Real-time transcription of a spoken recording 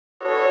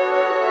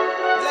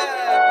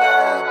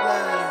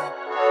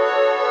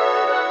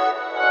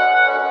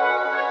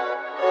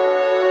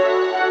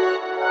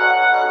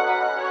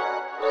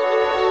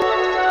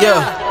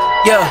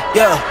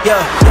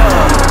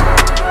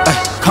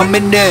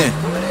Coming in,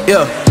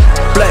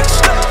 flex,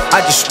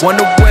 I just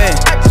wanna win,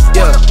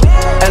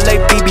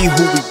 LABB,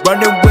 who we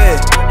running with,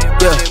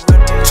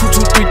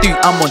 2233,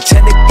 I'm on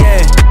 10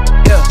 again,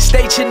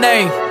 state your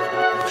name,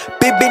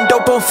 been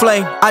dope on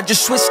flame, I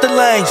just switched the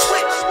lanes,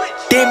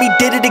 damn he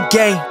did it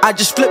again, I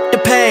just flipped the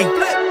pain,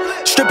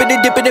 stripping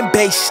and dipping in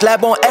bass,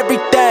 slab on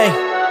everything,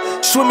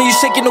 swimming you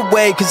sinking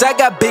away, cause I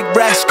got big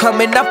racks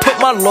coming, I put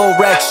my low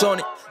racks on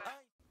it.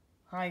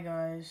 Hi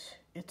guys,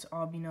 it's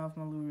Abhinav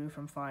Maluru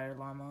from Fire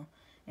Llama,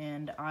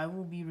 and I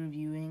will be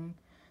reviewing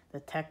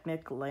the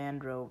Technic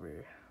Land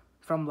Rover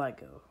from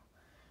LEGO.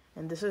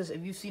 And this is,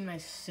 if you've seen my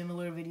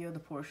similar video, the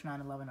Porsche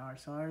 911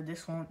 RSR,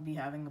 this won't be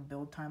having a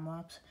build time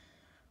lapse,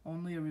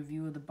 only a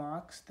review of the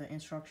box, the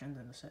instructions,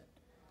 and the set.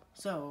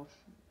 So,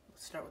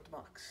 let's start with the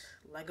box.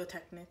 LEGO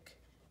Technic,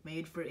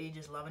 made for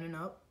ages 11 and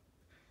up,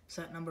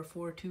 set number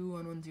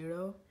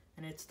 42110,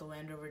 and it's the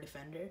Land Rover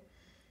Defender.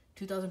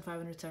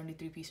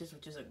 2,573 pieces,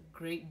 which is a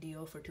great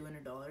deal for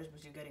 $200,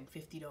 but you're getting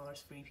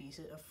 $50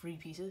 free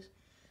pieces.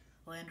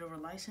 Land Rover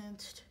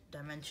licensed,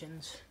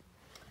 dimensions.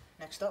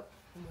 Next up,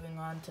 moving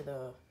on to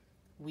the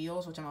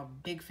wheels, which I'm a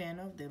big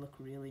fan of. They look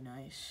really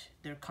nice.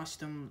 They're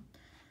custom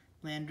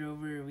Land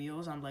Rover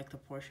wheels, unlike the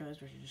Porsches,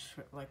 which are just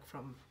like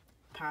from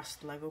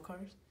past LEGO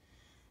cars.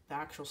 The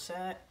actual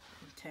set,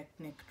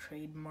 Technic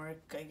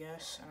trademark, I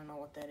guess. I don't know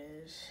what that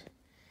is.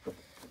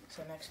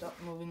 So next up,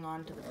 moving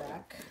on to the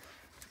back.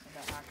 The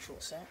actual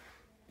set.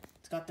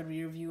 It's got the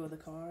rear view of the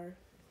car.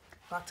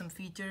 Got some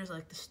features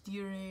like the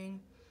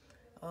steering.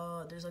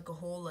 There's like a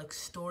whole like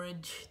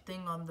storage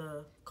thing on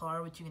the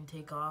car which you can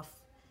take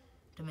off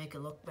to make it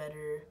look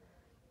better.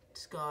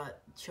 It's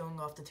got showing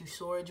off the 2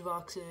 storage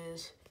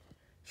boxes,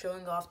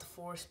 showing off the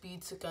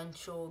 4-speed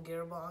sequential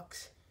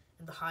gearbox,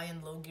 and the high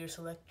and low gear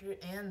selector,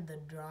 and the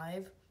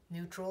drive,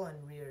 neutral,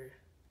 and rear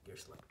gear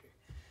selector.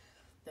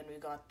 Then we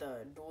got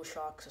the dual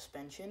shock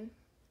suspension,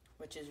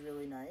 which is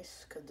really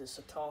nice because it's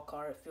a tall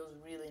car. It feels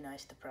really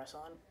nice to press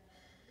on.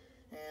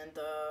 And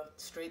the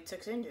straight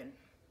 6 engine,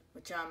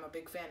 which I'm a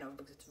big fan of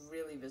because it's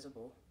really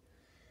visible.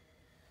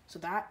 So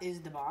that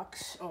is the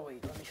box. Oh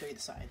wait, let me show you the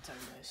side. Sorry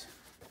guys.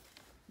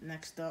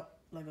 Next up,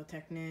 LEGO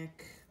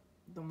Technic,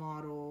 the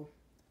model,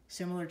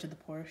 similar to the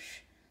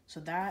Porsche.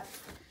 So that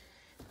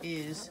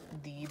is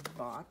the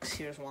box.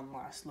 Here's one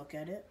last look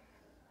at it.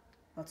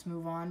 Let's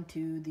move on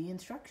to the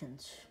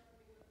instructions.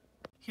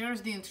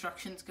 Here's the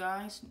instructions,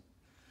 guys.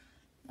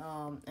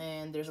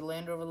 And there's a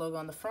Land Rover logo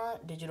on the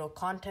front, digital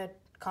content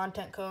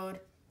code,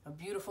 a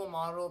beautiful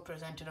model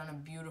presented on a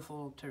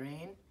beautiful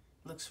terrain.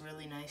 Looks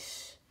really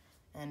nice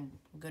and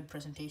good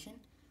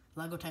presentation.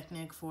 LEGO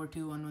Technic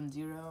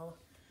 42110.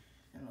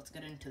 And let's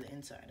get into the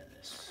inside of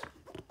this.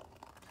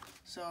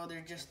 So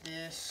there's just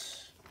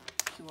this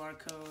QR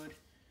code,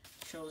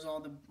 shows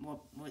all the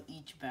what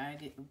each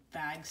bag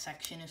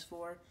section is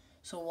for.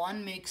 So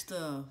one makes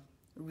the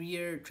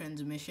rear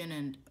transmission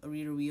and a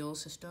rear wheel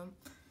system.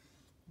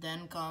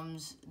 Then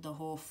comes the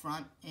whole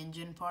front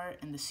engine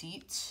part and the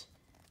seats.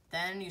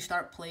 Then you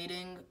start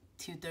plating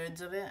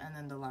 2/3 of it, and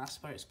then the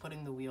last part is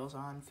putting the wheels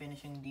on,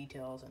 finishing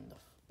details, and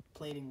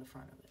plating the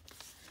front of it.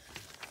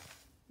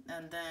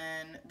 And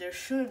then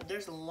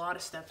there's a lot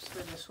of steps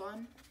for this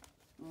one.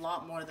 A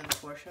lot more than the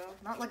Porsche.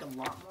 Not like a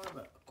lot more,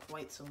 but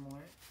quite some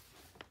more.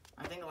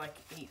 I think like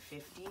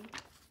 850.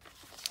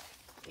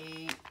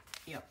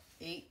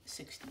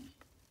 860.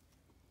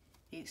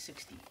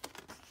 860.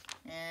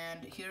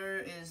 And here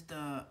is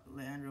the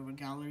Land Rover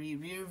gallery.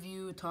 Rear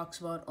view talks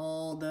about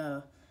all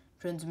the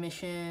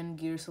transmission,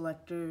 gear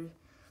selector,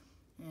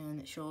 and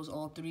it shows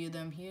all 3 of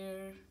them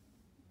here.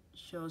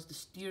 Shows the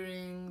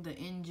steering, the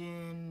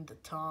engine, the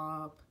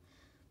top,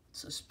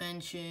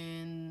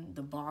 suspension,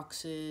 the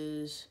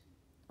boxes.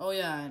 Oh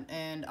yeah,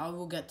 and I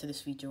will get to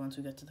this feature once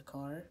we get to the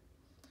car.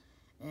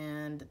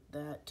 And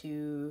that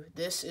too.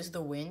 This is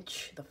the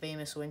winch, the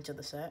famous winch of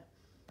the set.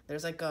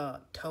 There's like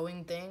a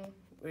towing thing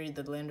where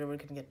the Land Rover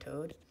can get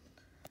towed.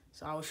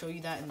 So I will show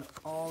you that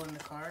all in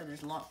the car.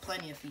 There's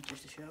plenty of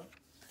features to show.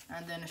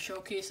 And then a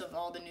showcase of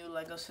all the new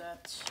LEGO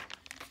sets,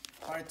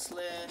 parts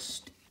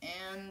list,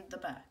 and the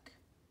back.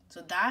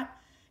 So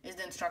that is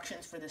the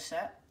instructions for this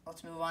set.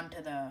 Let's move on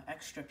to the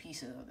extra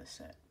pieces of this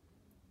set.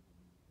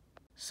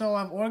 So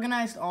I've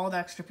organized all the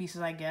extra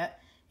pieces I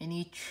get in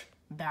each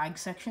bag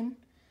section.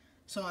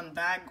 So on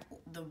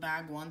the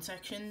bag 1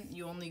 section,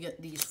 you only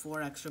get these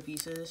 4 extra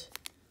pieces.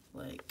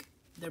 Like,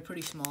 they're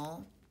pretty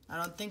small. I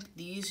don't think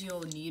these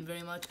you'll need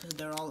very much because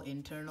they're all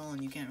internal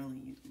and you can't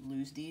really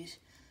lose these.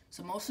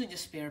 So mostly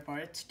just spare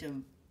parts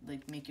to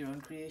like make your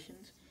own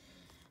creations.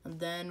 And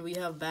then we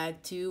have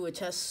bag 2, which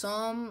has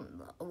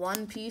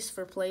one piece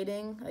for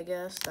plating, I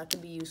guess. That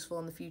could be useful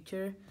in the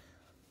future.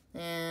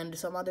 And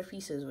some other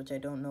pieces, which I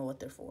don't know what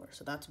they're for.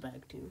 So that's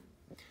bag 2.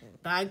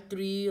 Bag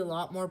 3, a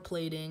lot more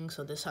plating.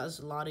 So this has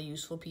a lot of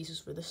useful pieces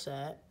for the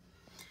set.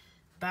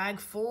 Bag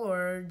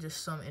 4,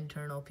 just some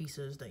internal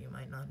pieces that you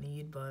might not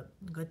need, but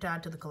good to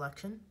add to the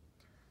collection.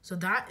 So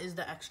that is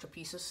the extra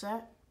pieces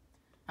set.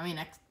 I mean,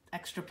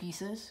 extra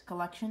pieces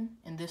collection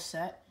in this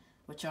set.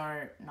 which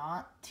are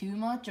not too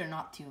much or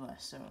not too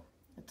less. So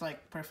it's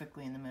like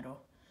perfectly in the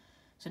middle.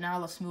 So now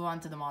let's move on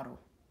to the model.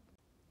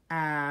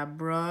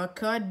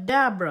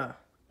 Abracadabra.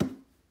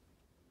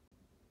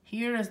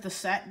 Here is the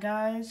set,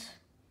 guys.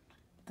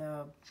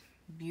 The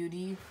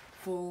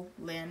beautiful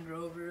Land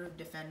Rover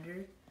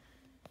Defender.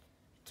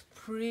 It's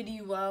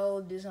pretty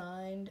well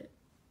designed.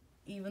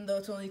 Even though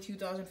it's only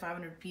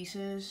 2,500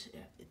 pieces,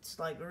 it's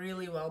like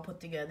really well put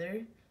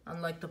together,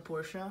 unlike the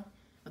Porsche.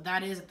 But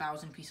that is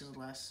 1,000 pieces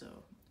less, so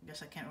I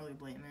guess I can't really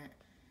blame it.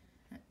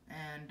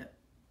 And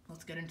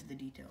let's get into the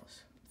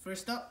details.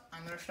 First up,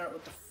 I'm going to start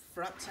with the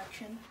front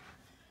section.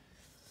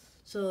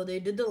 So they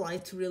did the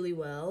lights really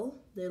well.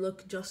 They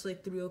look just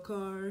like the real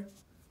car.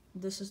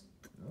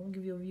 I'll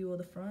give you a view of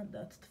the front.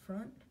 That's the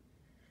front.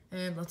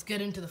 And let's get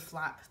into the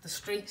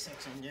straight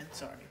six engine.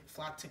 Sorry,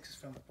 flat six is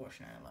from the Porsche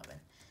 911.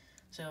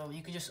 So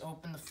you could just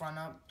open the front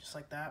up just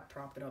like that,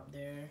 prop it up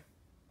there.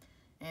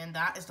 And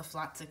that is the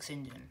flat six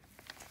engine,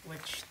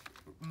 which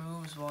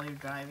moves while you're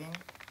driving.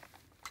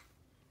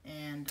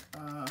 And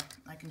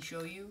I can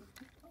show you.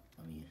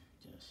 Let me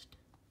just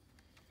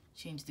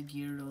change the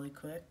gear really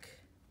quick.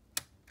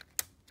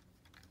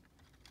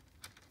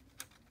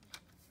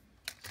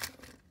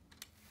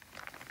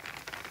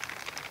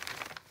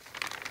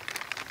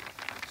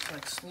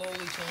 Like slowly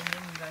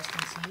changing, you guys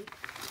can see.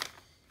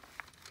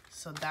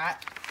 So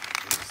that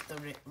is the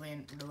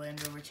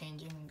Land Rover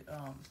changing,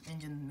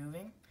 engine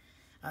moving.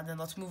 And then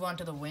let's move on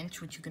to the winch,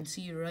 which you can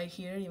see right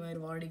here. You might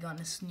have already gotten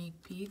a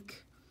sneak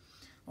peek.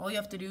 All you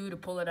have to do to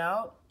pull it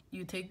out,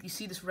 you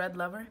see this red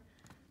lever,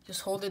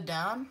 just hold it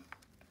down,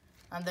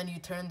 and then you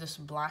turn this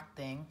black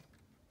thing.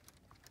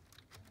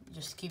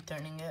 Just keep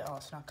turning it. Oh,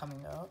 it's not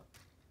coming out.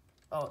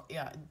 Oh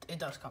yeah, it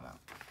does come out.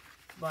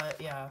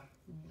 But yeah.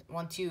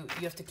 Once you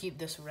have to keep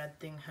this red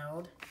thing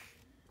held,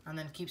 and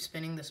then keep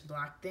spinning this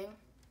black thing,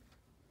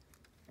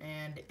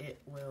 and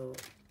you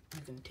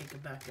can take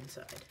it back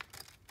inside.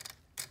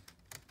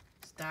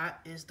 So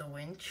that is the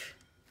winch.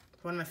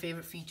 One of my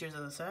favorite features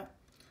of the set.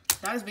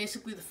 That is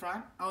basically the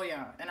front. Oh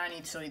yeah, and I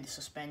need to show you the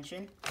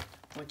suspension,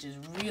 which is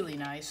really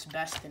nice,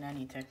 best in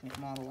any Technic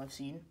model I've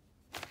seen.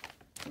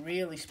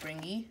 Really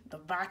springy. The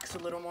back's a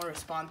little more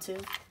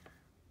responsive.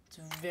 It's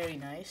very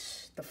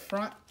nice. The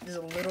front is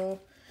a little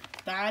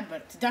bad,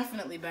 but it's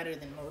definitely better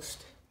than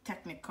most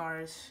Technic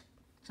cars'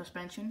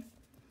 suspension.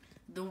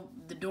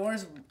 The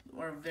doors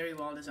are very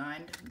well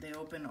designed. They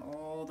open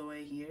all the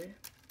way here.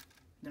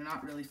 They're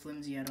not really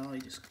flimsy at all.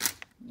 It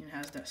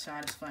has that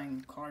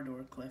satisfying car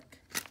door click.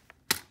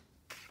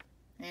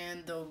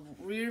 And the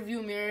rear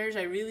view mirrors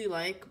I really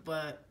like,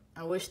 but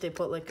I wish they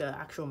put like an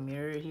actual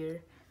mirror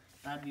here.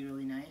 That'd be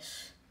really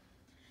nice.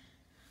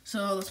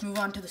 So let's move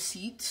on to the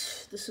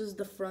seats. This is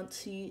the front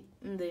seat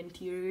and the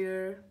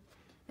interior.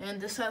 And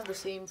this has the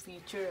same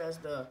feature as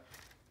the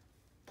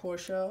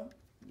Porsche.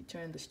 You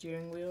turn the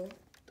steering wheel,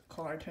 the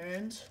car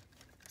turns.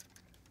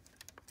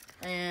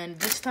 And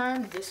this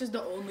time, this is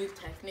the only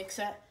Technic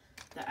set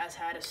that has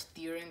had a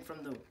steering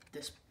from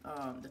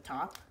the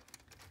top,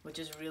 which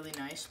is really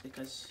nice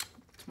because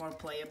it's more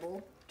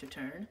playable to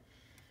turn.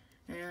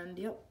 And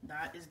yep,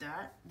 that is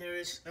that. There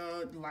is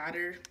a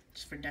ladder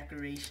just for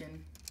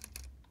decoration,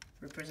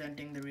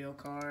 representing the real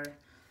car.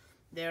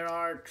 There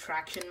are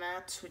traction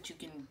mats which you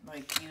can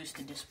like use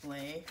to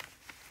display.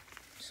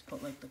 Just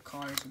put like the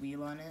car's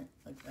wheel on it,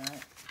 like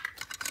that,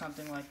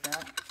 something like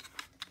that.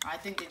 I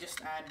think they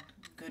just add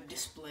good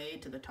display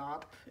to the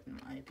top,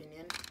 in my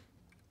opinion.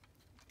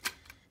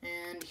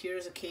 And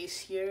here's a case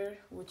here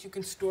which you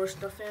can store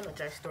stuff in,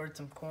 which I stored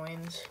some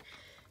coins.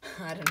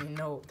 I don't even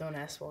know, don't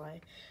ask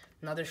why.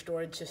 Another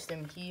storage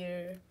system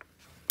here.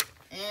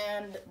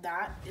 And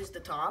that is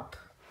the top.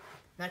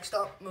 Next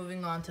up,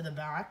 moving on to the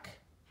back.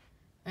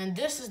 And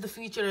this is the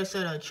feature I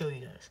said I'd show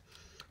you guys.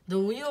 The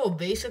wheel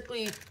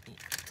basically,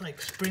 it's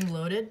like spring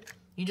loaded.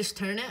 You just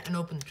turn it and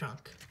open the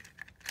trunk.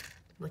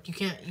 Like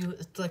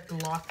it's like the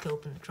lock to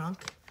open the trunk.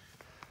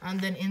 And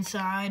then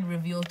inside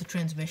reveals the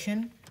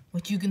transmission,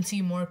 which you can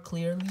see more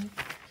clearly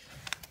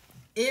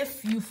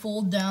if you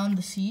fold down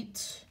the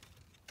seats,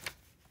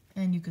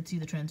 and you could see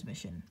the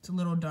transmission. It's a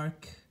little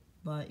dark,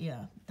 but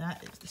yeah,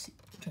 that is the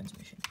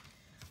transmission.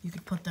 You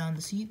could put down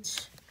the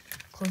seats,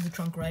 close the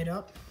trunk right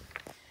up.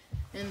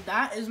 And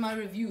that is my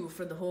review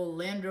for the whole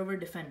Land Rover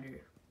Defender.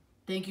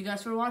 Thank you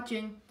guys for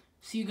watching.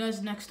 See you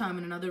guys next time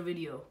in another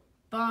video.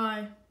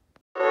 Bye.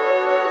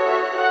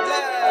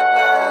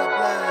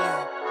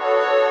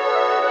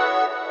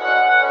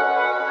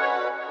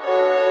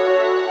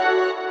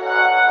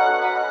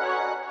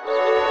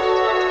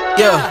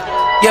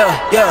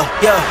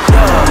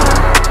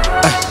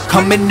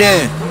 Coming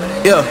in,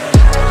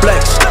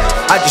 flex.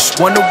 I just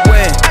wanna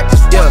win,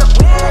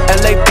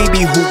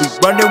 LABB, who we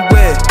running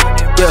with,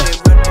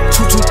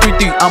 2, 2, 3,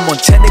 3, I'm on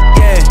 10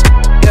 again,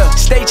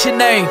 state your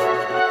name,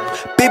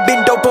 big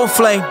dope on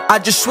flame, I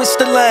just switched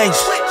the lanes,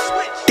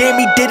 damn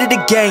he did it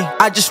again,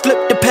 I just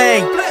flipped the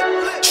pain,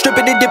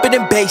 stripping and dipping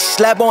in bass,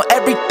 slab on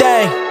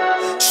everything,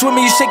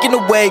 swimming you sinking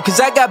away, cause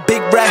I got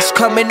big racks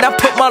coming, I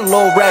put my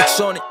low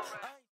racks on it.